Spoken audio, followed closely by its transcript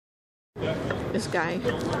This guy.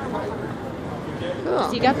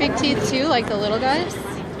 So you got big teeth too, like the little guys?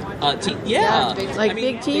 Yeah, like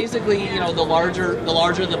big teeth. Basically, you know, the larger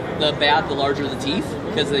the bat, the larger the teeth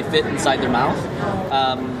because they fit inside their mouth.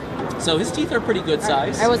 So his teeth are pretty good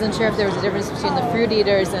size. I wasn't sure if there was a difference between the fruit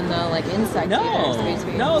eaters and the like insect eaters.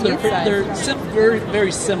 No, they're very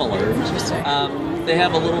very similar. Interesting. They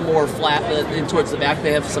have a little more flat towards the back.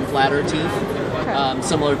 They have some flatter teeth,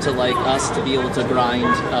 similar to like us to be able to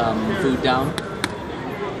grind food down.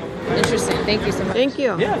 Interesting. Thank you so much. Thank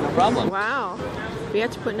you. Yeah, no problem. Wow.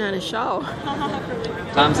 Beat's putting on a show.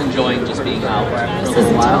 Tom's enjoying just being out. This is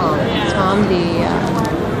Tom. Tom, the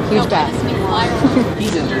huge bat.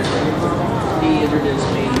 He's injured. He introduced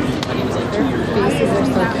me when he was like 2 years old. Faces are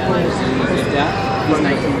so cute. He's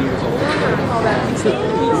 19 years old. And so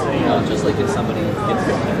he's, you know, just like if somebody gets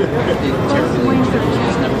terribly injured,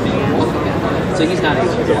 he's never been able to walk again. So he's not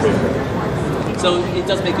able to walk. So it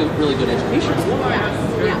does make a really good education.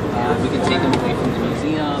 We can take him away from the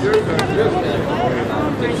museum, get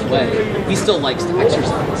him away. He still likes to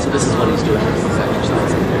exercise, so this is what he's doing. He's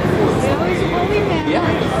exercising.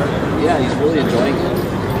 Yeah, he's really enjoying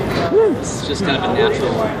it. It's just kind of a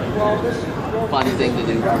natural, fun thing to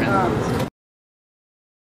do for him.